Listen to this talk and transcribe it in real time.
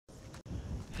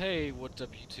Hey, what's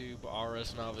up YouTube?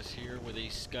 RS Novice here with a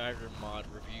Skyrim mod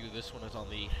review. This one is on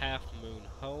the Half Moon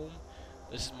Home.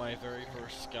 This is my very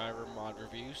first Skyrim mod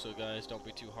review, so guys, don't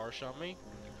be too harsh on me.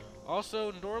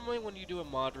 Also, normally when you do a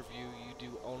mod review, you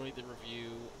do only the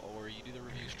review, or you do the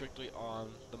review strictly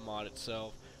on the mod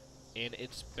itself in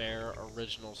its bare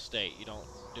original state. You don't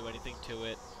do anything to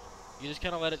it. You just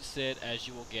kind of let it sit as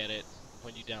you will get it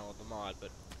when you download the mod. But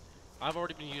I've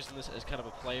already been using this as kind of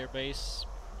a player base.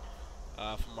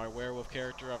 For my werewolf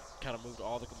character, I've kind of moved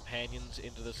all the companions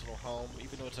into this little home.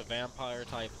 Even though it's a vampire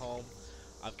type home,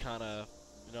 I've kind of,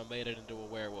 made it into a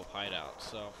werewolf hideout.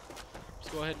 So, let's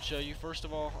go ahead and show you, first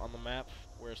of all, on the map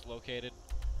where it's located.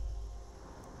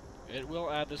 It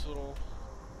will add this little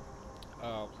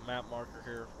map marker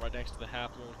here, right next to the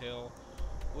Half Moon Hill,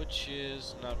 which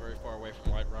is not very far away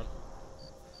from Whiterun.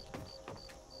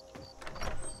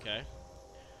 Okay.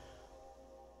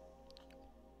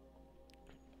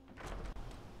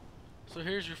 So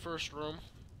here's your first room.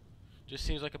 Just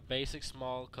seems like a basic,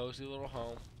 small, cozy little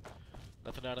home.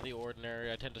 Nothing out of the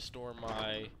ordinary. I tend to store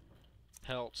my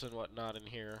pelts and whatnot in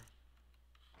here.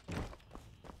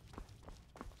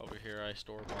 Over here I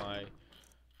store my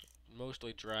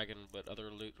mostly dragon, but other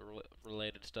loot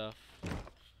related stuff.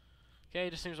 Okay, it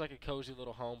just seems like a cozy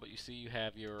little home, but you see you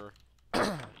have your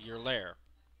your lair.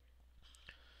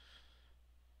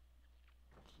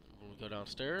 We'll go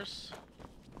downstairs.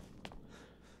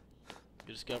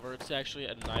 You discover it's actually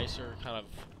a nicer kind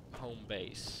of home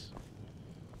base.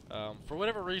 For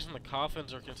whatever reason, the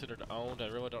coffins are considered owned. I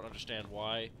really don't understand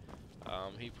why.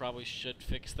 He probably should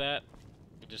fix that.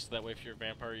 Just that way, if you're a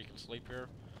vampire, you can sleep here.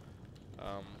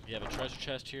 You have a treasure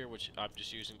chest here, which I'm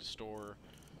just using to store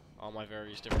all my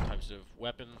various different types of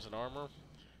weapons and armor.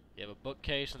 You have a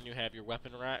bookcase, and you have your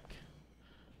weapon rack,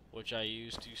 which I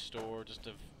use to store just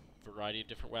a variety of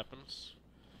different weapons.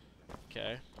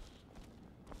 Okay.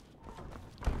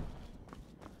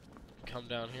 Come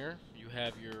down here, you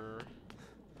have your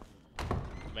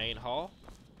main hall,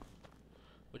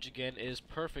 which again is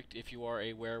perfect if you are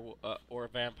a werewolf or a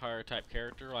vampire type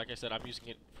character. Like I said, I'm using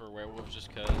it for werewolves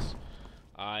just because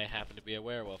I happen to be a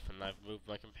werewolf, and I've moved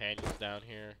my companions down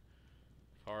here.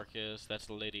 Farkas, that's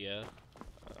Lydia.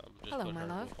 Just Hello, put my her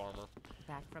love. wolf armor.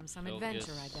 Back from some Vilgus.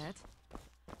 adventure, I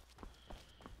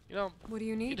bet. What do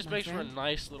you need, it just my makes friend? for a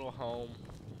nice little home,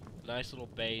 nice little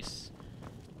base.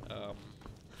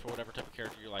 For whatever type of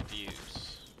character you like to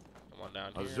use. Come on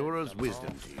down here. Azura's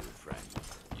wisdom to you, friend.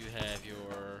 You have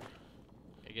your,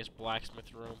 I guess,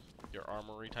 blacksmith room, your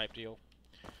armory type deal.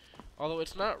 Although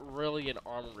it's not really an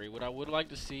armory. What I would like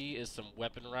to see is some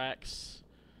weapon racks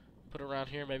put around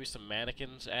here. Maybe some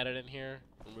mannequins added in here.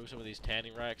 Remove some of these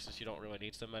tanning racks since you don't really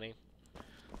need so many.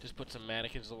 Just put some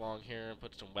mannequins along here and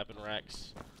put some weapon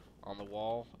racks on the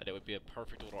wall, and it would be a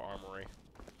perfect little armory.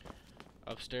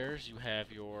 Upstairs you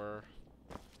have your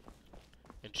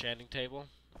enchanting table,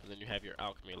 and then you have your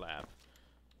alchemy lab,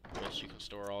 which you can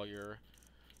store all your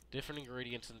different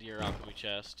ingredients into your alchemy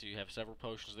chest. You have several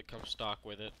potions that come stock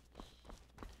with it.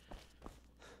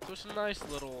 So it's a nice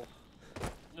little,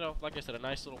 like I said, a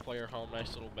nice little player home,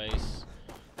 nice little base.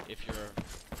 If you're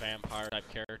a vampire type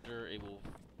character, it will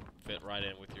fit right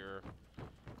in with your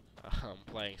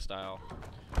playing style.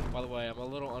 By the way, I'm a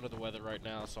little under the weather right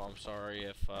now, so I'm sorry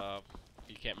if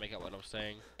you can't make out what I'm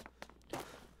saying.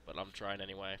 But I'm trying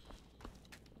anyway.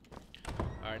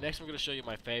 Alright, next I'm going to show you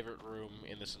my favorite room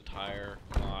in this entire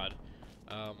mod.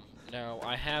 Now,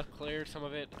 I have cleared some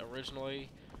of it originally.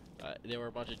 There were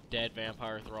a bunch of dead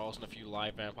vampire thralls and a few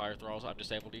live vampire thralls. I've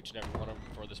disabled each and every one of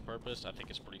them for this purpose. I think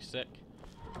it's pretty sick.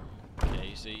 Okay,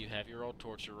 you see, you have your old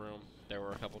torture room. There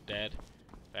were a couple dead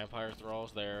vampire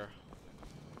thralls there.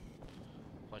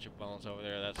 A bunch of bones over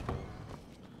there, that's cool.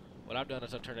 What I've done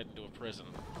is I've turned it into a prison.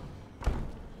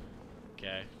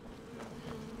 Okay.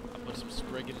 I put some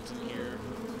Spriggans in here.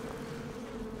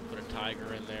 Put a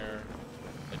tiger in there.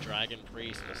 A dragon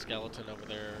priest and a skeleton over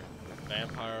there.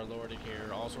 Vampire lord in here.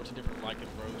 All sorts of different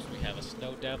lycanthropes. We have a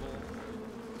snow devil.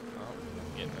 Oh,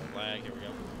 getting a lag. Here we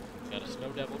go. Got a snow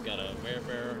devil, got a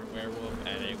werebear, werewolf,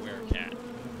 and a werecat.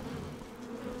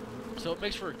 So it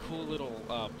makes for a cool little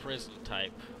prison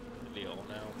type deal.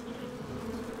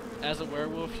 Now, as a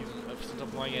werewolf, since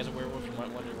I'm playing as a werewolf, you might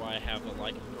wonder why I have the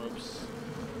lycanthropes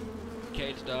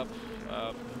caged up.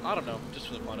 I don't know, just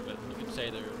for the fun of it. You could say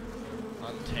they're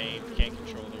untamed, can't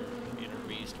control their inner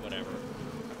beast, whatever.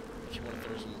 If you want to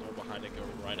throw some lore behind it, go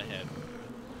right ahead.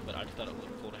 But I just thought it would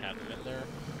look cool to have them in there.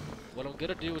 What I'm going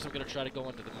to do is I'm going to try to go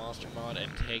into the monster mod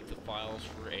and take the files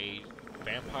for a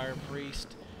vampire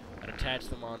priest and attach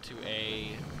them onto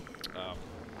a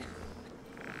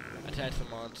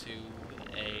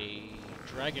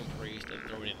dragon priest and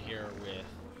throw it in here with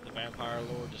the vampire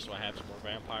lore, just so I have some more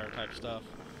vampire type stuff.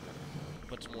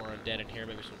 Put some more undead in here,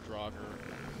 maybe some Draugr.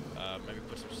 Maybe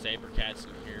put some saber cats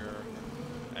in here,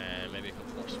 and maybe a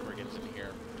couple more Spriggans in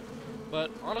here.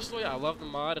 But honestly, I love the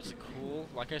mod. It's a cool,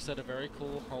 like I said, a very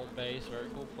cool home base, very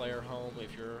cool player home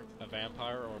if you're a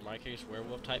vampire, or in my case,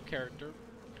 werewolf type character.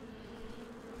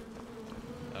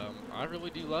 I really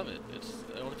do love it. It's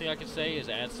the only thing I can say is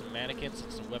add some mannequins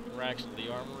and some weapon racks into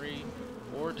the armory,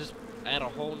 or just add a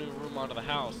whole new room onto the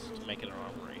house to make it an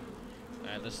armory.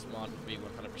 And this mod would be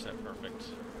 100% perfect.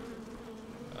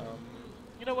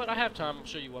 You know what? I have time. I'll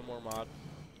show you one more mod.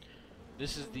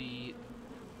 This is the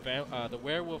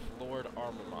Werewolf Lord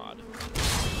Armor mod.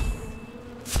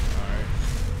 Alright.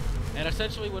 And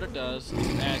essentially what it does is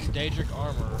it adds Daedric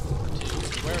armor to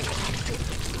the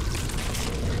werewolf.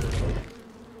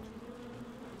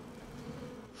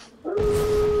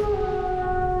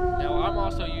 Now I'm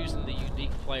also using the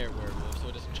unique player werewolf, so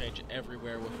it doesn't change every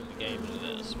werewolf in the game to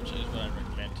this, which is what I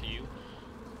recommend to you.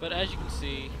 But as you can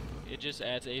see, it just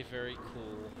adds a very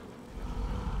cool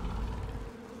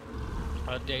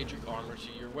Daedric armor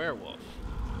to your werewolf.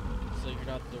 So you're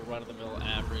not the run-of-the-mill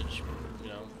average, you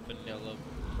know, vanilla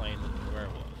plain looking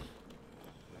werewolf.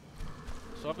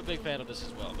 So I'm a big fan of this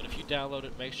as well, but if you download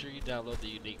it, make sure you download the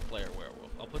unique player werewolf.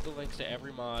 I'll put the links to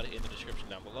every mod in the description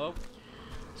down below.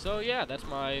 So yeah, that's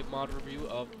my mod review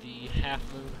of the Half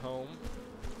Moon Home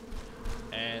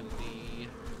and the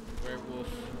Werewolf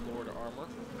Lord Armor,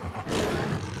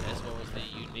 as well as the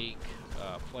unique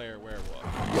player werewolf.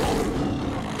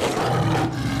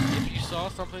 If you saw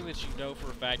something that you know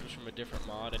for a fact was from a different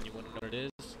mod and you want to know what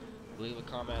it is, leave a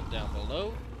comment down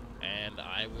below, and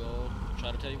I will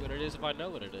try to tell you what it is if I know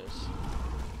what it is.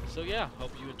 So yeah,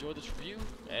 hope you enjoyed this review,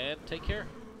 and take care.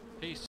 Peace.